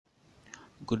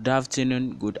good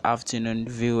afternoon,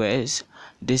 viewers.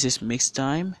 This is Mix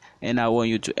Time, and I want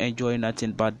you to enjoy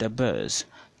nothing but the best.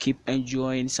 Keep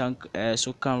enjoying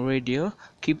Socan Radio.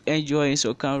 Keep enjoying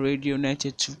Socan Radio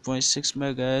 92.6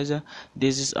 megahertz.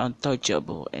 This is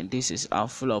untouchable and this is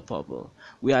unfloppable.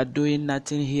 We are doing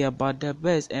nothing here but the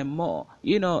best and more.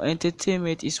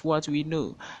 Entertainment is what we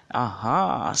know.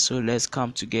 So let's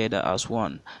come together as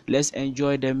one. Let's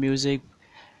enjoy the music.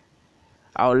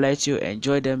 I'll let you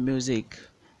enjoy the music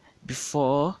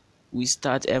before we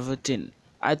start everything.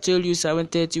 I told you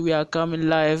 7:30 we are coming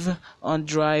live on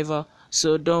Driver,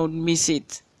 so don't miss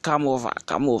it. Come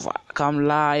come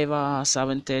live at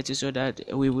 7:30 so that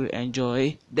we will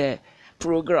enjoy the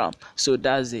program. So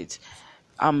that's it.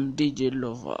 I'm DJ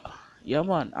Lover. Yeah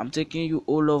man, I'm taking you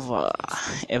all over.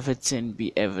 Everything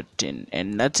be everything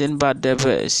and nothing but the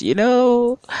best.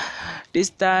 This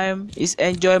time is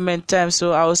enjoyment time,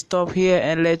 so I'll stop here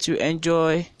and let you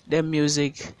enjoy the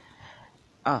music.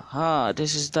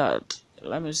 This is that.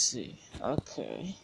 Let me see. Okay.